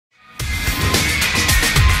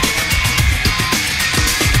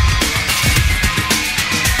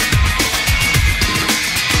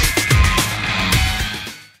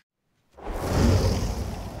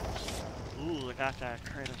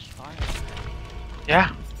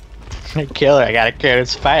Yeah. Killer, I gotta clear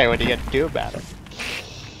this fire. What are you gonna do about it?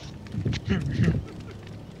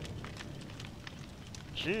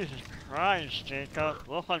 Jesus Christ, Jacob.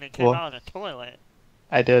 Wolfhunter came Well, out of the toilet.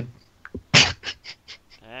 I did.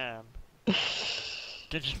 Damn.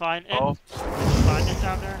 Did you find it? Oh. Did you find it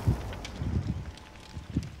down there?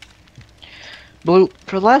 Blue,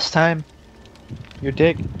 for the last time, your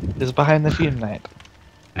dick is behind the fume night.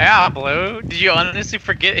 Yeah, Blue. Did you honestly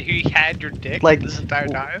forget he had your dick Like, this entire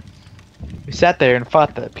time? We sat there and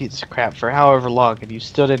fought that piece of crap for however long, and you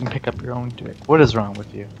still didn't pick up your own dick. What is wrong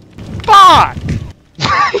with you? Fuck!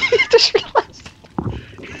 Just realized.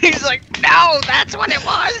 He's like, no, that's what it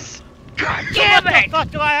was! God damn What the it! fuck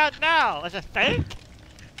do I have now? Is it fake?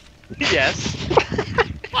 Yes.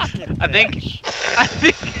 Fucking I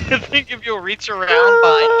think if you'll reach around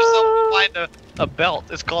behind yourself and find a belt,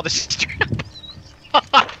 it's called a strap.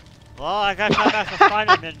 Well, I guess I'm have to find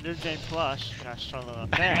him in New Game Plus. That's son of a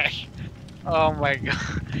bitch. Oh my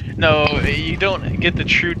god. No, you don't get the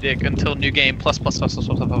true dick until New Game plus. Oh, fuck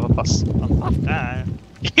that.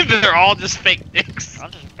 They're all just fake dicks. I'm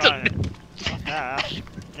just trying to... Fuck that.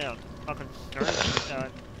 Yeah, fucking surgery.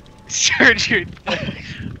 Surgery.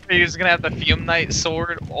 Are you just gonna have the Fume Knight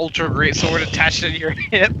sword, ultra great sword attached to your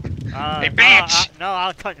hip? Hey, bitch! No,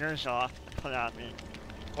 I'll cut yours off. Put it on me.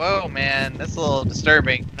 Whoa, man, that's a little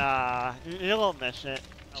disturbing. Nah, you'll miss it.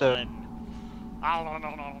 So-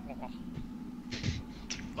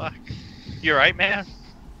 Fuck. You alright, man?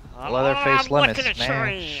 Leatherface I'm lemon looking at smash.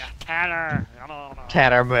 tree. Tanner.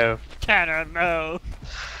 Tanner move. Tanner, move.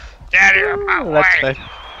 Daddy, my Ooh, that's wife. fair.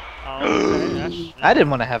 Oh, okay, that's... I didn't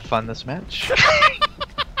want to have fun this match.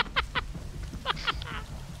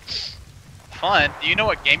 Fun. Do you know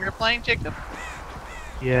what game you're playing, Jacob?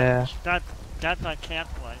 Yeah. That's I can't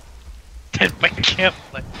play. Dead by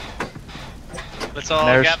Campfire. Let's all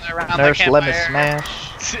Nurse, gather around the Nurse Lemon campfire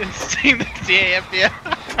Smash. and sing the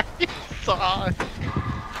DAFDF song.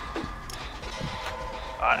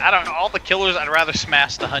 I don't know, all the killers I'd rather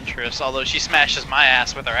smash the Huntress, although she smashes my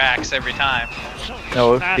ass with her axe every time.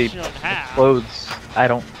 No, Smash if you he in half. explodes, I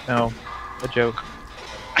don't know. A joke.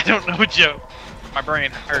 I don't know, Joe. My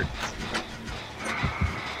brain hurts.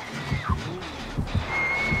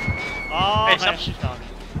 Oh, Hey, man, she's gone.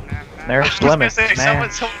 Nurse I was Lemon gonna say,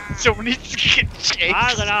 Smash. someone needs to get chased.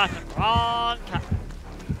 I got out the wrong time.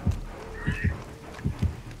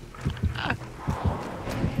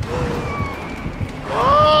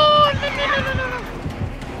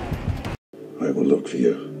 I will look for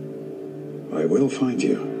you. I will find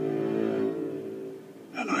you.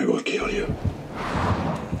 And I will kill you.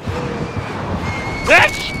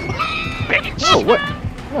 Bitch! Bitch! No, what?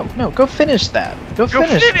 No, go finish that. Go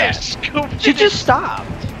finish that. Go finish! She just stopped.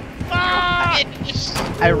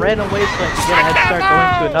 I ran away so I could get a head start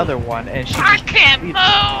going to another one, and she I just can't move!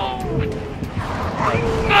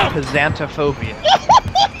 Xanthophobia.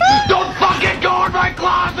 Don't fucking go in my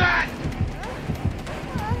closet!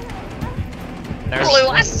 Nurse Blue,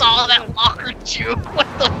 I saw that locker too. What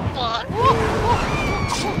the fuck?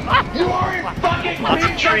 You are a fucking Lots of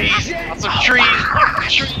piece trees. shit! Lots of trees. Lots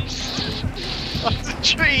of trees. Lots of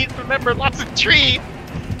trees. Remember, lots of trees.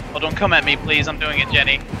 Oh, don't come at me, please. I'm doing it,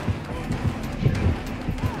 Jenny.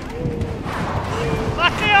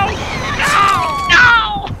 Fuck you! No!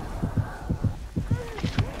 No!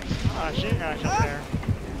 Oh, she got up there.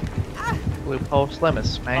 Blue Pulse Lemon Oh,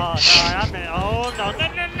 Smash. no, I mean, oh, no,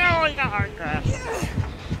 you got hard grass.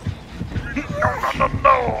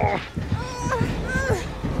 No!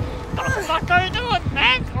 What the fuck are you doing,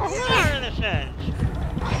 man? Whatever this is.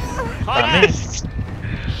 Hold on.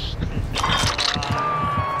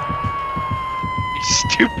 You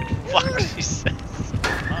stupid fuck, she says.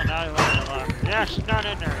 Oh, now you want to look. Yeah, she's not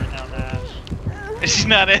in there right now, man. She's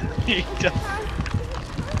not in.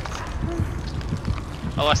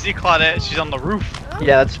 Oh, I see Claudette. She's on the roof.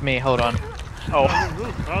 Yeah, that's me. Hold on. Oh. On the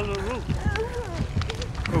roof, on the roof.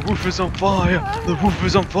 The roof is on fire! The roof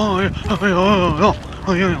is on fire!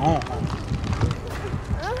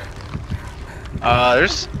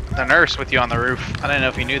 There's the nurse with you on the roof. I didn't know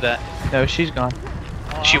if you knew that. No, she's gone.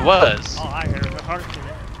 Oh, She was. Oh, I hear the heartbeat.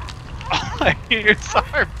 All I hear is a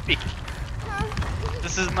heartbeat.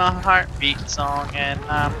 This is my heartbeat song, and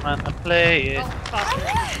I'm gonna play it.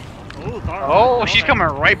 Oh, she's coming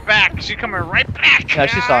right back. She's coming right back. No,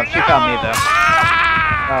 she saw him. She found me though.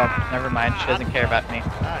 Oh, never mind. She doesn't care about me.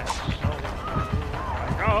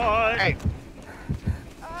 Hey.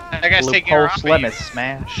 That guy's Blue taking her Pulse off me. Lemon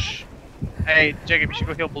Smash. Hey, Jacob, you should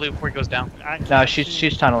go heal Blue before he goes down. No,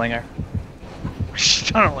 she's tunneling her. She's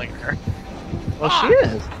tunneling her. Well, she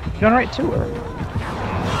is. Going right to her.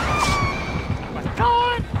 Oh my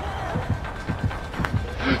god!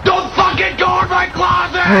 Don't fucking go in my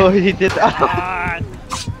closet! Oh, he did that. God.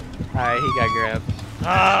 Alright, he got grabbed.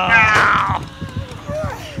 Oh.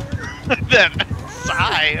 That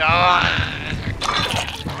sigh. Oh.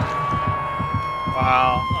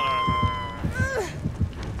 Wow.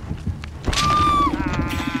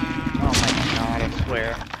 Oh my god, I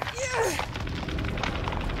swear.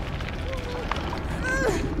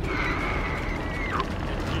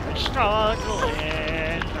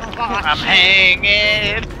 Struggling. I'm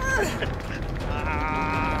hanging.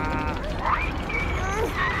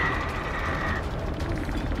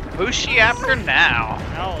 Who's she after now?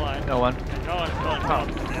 No one. No one. No one's going home.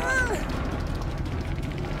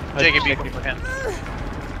 Jacob, you for him.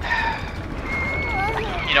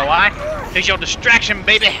 You know why? It's your distraction,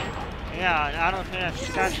 baby. Yeah, I don't think that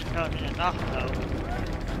distraction's gonna be enough though.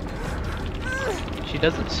 She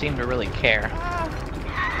doesn't seem to really care.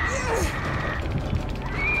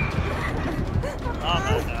 Oh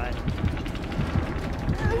my god.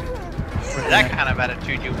 For that kind of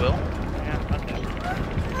attitude, you will. Yeah, okay.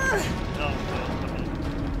 No,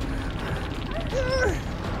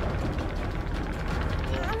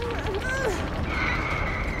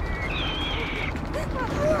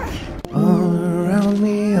 All around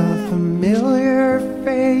me are familiar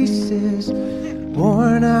faces,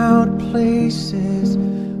 worn out places,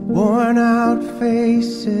 worn out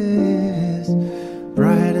faces,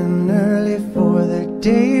 bright and early for their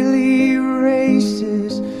daily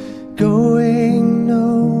races, going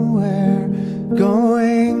nowhere,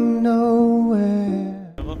 going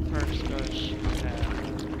nowhere. look first goes.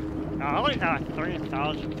 I only got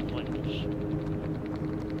 3,000 clicks.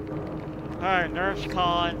 Alright, Nerf's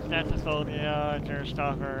Con, Stentophobia,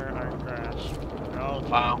 Deerstalker, Iron Grass. They're all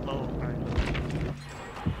Wow. low.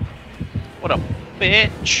 What a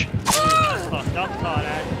bitch. You fucked up,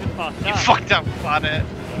 Claudette. You fucked You up. fucked up, Claudette.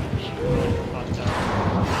 You really fucked up.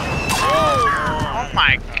 Oh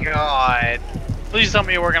my god. Please tell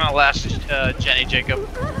me we're gonna last Jenny, Jacob.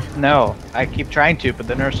 No, I keep trying to, but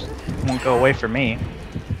the nurse won't go away from me.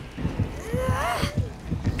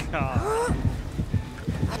 God.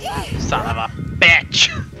 Son of a bitch.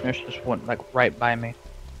 Nurse just went like right by me.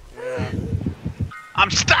 Yeah.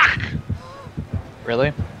 I'm stuck.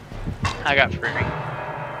 Really? I got free.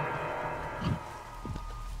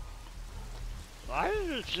 Why is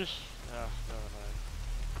it just... Oh,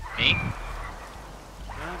 Me? never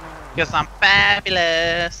mind. Because I'm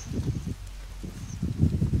fabulous.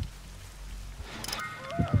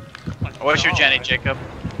 What's your Jenny, Jacob?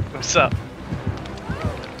 What's up?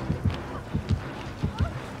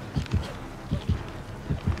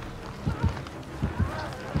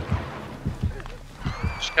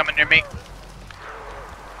 She's coming near me.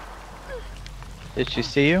 Did she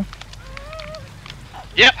see you?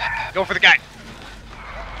 Yep. Go for the guy.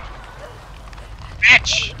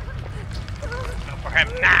 Bitch. Go for him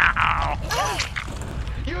now.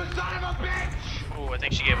 You son of a bitch! Ooh, I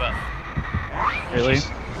think she gave up. Really?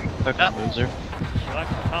 Look, Yep. loser. She likes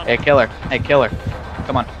to come. Hey, kill her. Hey, kill her.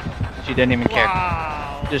 Come on. She didn't even care.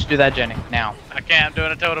 Wow. Just do that, Jenny. Now. I can't. I'm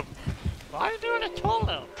doing a totem. Why are you doing a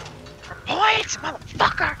totem? Points,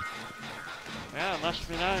 motherfucker. Yeah, it must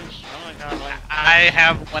be nice. Oh my god, like... I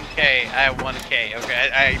have 1k. I have 1k. Okay,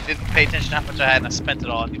 I didn't pay attention to how much I had, and I spent it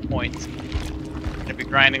all on new points. I'd be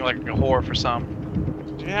grinding like a whore for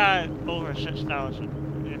some. You had over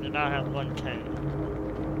 6,000. You did not have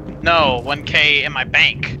 1k. No, 1k in my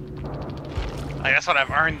bank. Like, that's what I've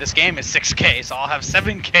earned this game is 6k, so I'll have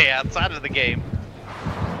 7k outside of the game.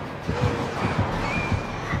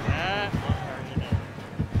 Yeah,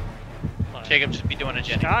 well, Jacob should be doing a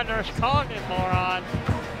Jenny. God, nurse calling me, moron.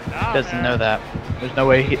 He doesn't know that. There's no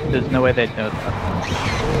way. There's no way they'd know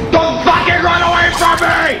that. Don't fucking run away from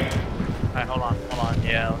me! Alright, hold on.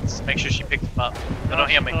 Yeah, let's make sure she picks him up. No, don't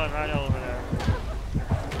heal me. Right over there.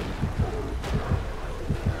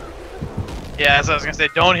 Yeah, as I was gonna say,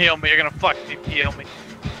 don't heal me. You're gonna fuck me. Heal me.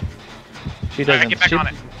 She Alright, doesn't. get back she, on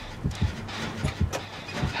it.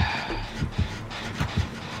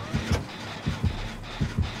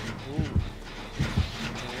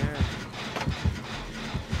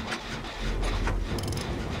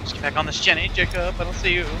 Just get back on this Jenny, Jacob. I don't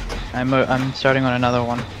see you. I'm starting on another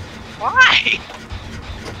one. Why?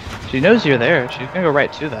 She knows you're there. She's gonna go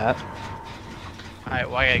right to that. Alright,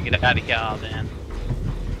 well, I gotta get out of here then.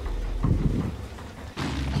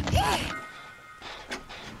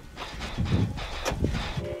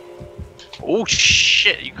 Oh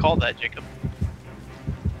shit, you called that, Jacob.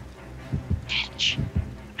 Bitch.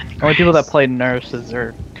 Only people that play nurses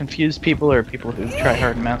are confused people or people who try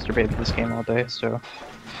hard and masturbate this game all day, so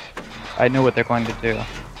I know what they're going to do.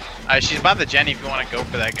 She's by the Jenny if you want to go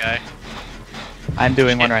for that guy. I'm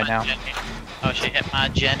doing She one hit right my now. Jenny. Oh, she hit my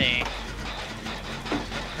Jenny.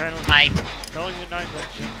 Colonel, My. don't unite with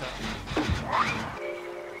Jacob.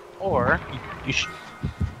 Or You should.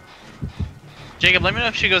 Jacob, let me know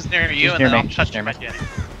if she goes near you, She's and near then I'll me, she's touch near my me. Jenny.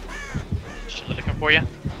 She looking for you?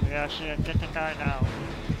 Yeah, she get the guy now.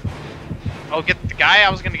 Oh, get the guy.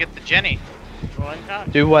 I was gonna get the Jenny. Well, you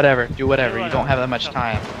got Do whatever. Do whatever. Do You don't have that whatever. much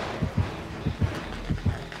time.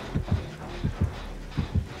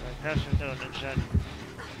 I guess you're doing the Jenny.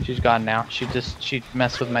 She's gone now. She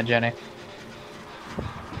messed with my Jenny.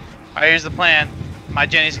 Alright, here's the plan. My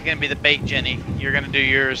Jenny's gonna be the bait Jenny. You're gonna do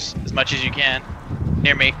yours as much as you can.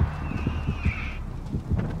 Near me.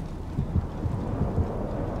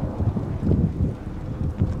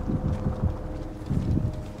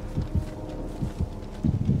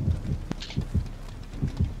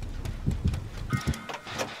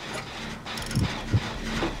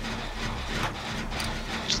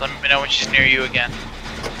 Just let me know when she's near you again.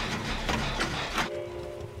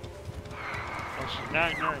 Well, she's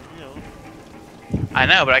not near you. I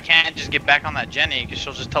know, but I can't just get back on that Jenny because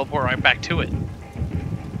she'll just teleport right back to it.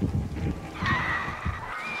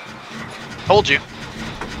 Told you.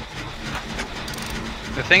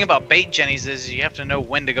 The thing about bait Jennies is you have to know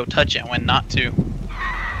when to go touch it and when not to.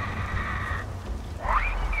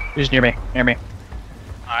 She's near me. Near me.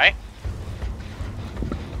 Alright.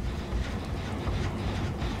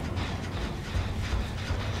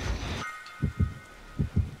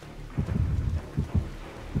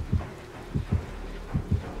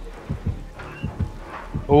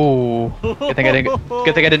 Ooh. Good thing I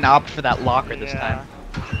didn't opt for that locker this time.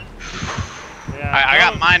 Yeah, I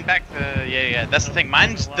got mine back to, yeah, that's the thing.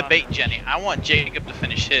 Mine's the bait Jenny. I want Jacob to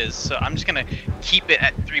finish his, so I'm just gonna keep it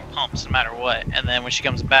at 3 pumps no matter what. And then when she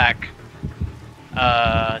comes back,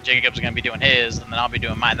 Jacob's gonna be doing his, and then I'll be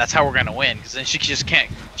doing mine. That's how we're gonna win, because then she just can't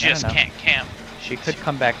camp. She could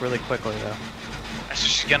come back really quickly though. That's what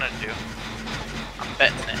she's gonna do. I'm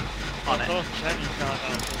betting it on it. Both Jenny's gone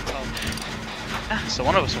out. Ah, so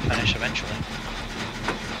one of us will finish eventually.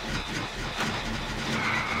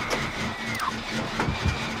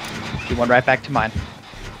 She went right back to mine.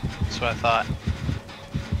 That's what I thought.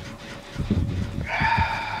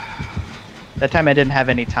 That time I didn't have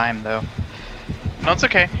any time though. No, it's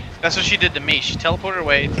okay. That's what she did to me. She teleported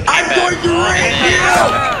away. I'm going to raise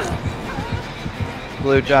you!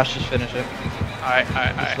 Blue, Josh, just finish it. Alright.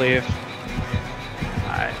 Just leave.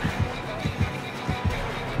 Alright.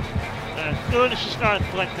 As soon as she started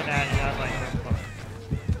blinking at you, I'm like,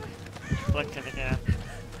 blinking again.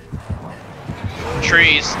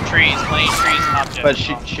 Trees, plenty of trees and objects. But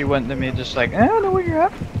she went to me just like, I don't know where you're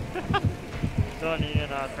at. Don't need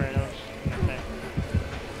it on Kratos.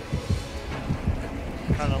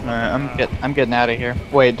 Alright, I'm getting out of here.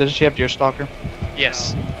 Wait, does she have Deer Stalker?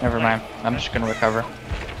 Yes. Never mind. I'm just gonna recover.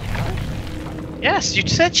 Yes, you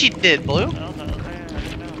said she did, Blue. Oh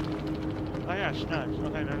yeah, she does.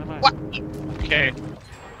 Okay, never mind. What? Okay. She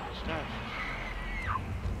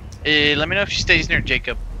does. Let me know if she stays near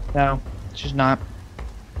Jacob. No, she's not.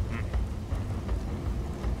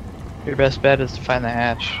 Your best bet is to find the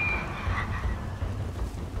hatch.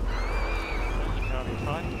 That'll be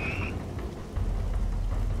fun.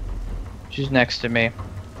 She's next to me.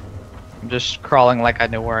 I'm just crawling like I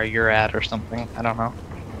know where you're at or something. I don't know.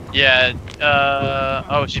 Yeah,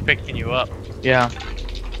 oh, she's picking you up. Yeah.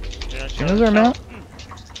 Yeah, She knows where I'm at?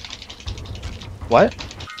 What?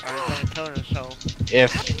 I was gonna kill her, so.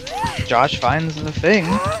 If Josh finds the thing.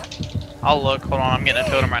 I'll look, hold on, I'm getting a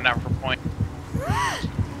totem right now for point.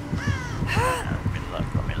 Let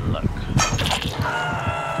me look.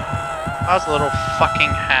 How's the little fucking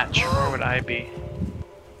hatch? Where would I be?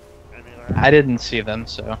 Anywhere. I didn't see them,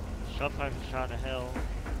 so. Sometimes it's on a hill.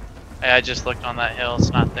 I just looked on that hill,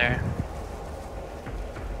 it's not there.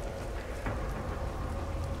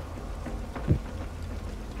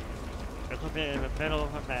 It could be in the middle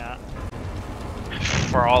of a map.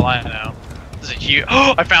 For all I know. This is huge.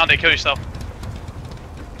 Oh, I found it, kill yourself.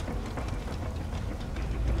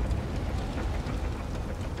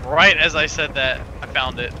 Right as I said that, I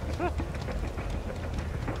found it. I'm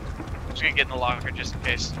just gonna get in the locker just in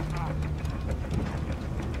case.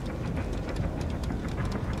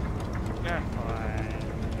 You're fine.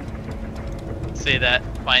 See that,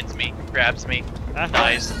 finds me, grabs me, That's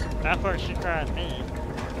dies. That's where she grabbed me.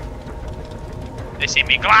 They see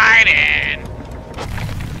me gliding!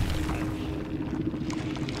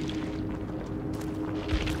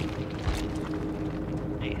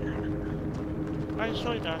 I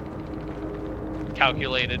saw that.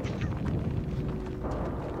 Calculated.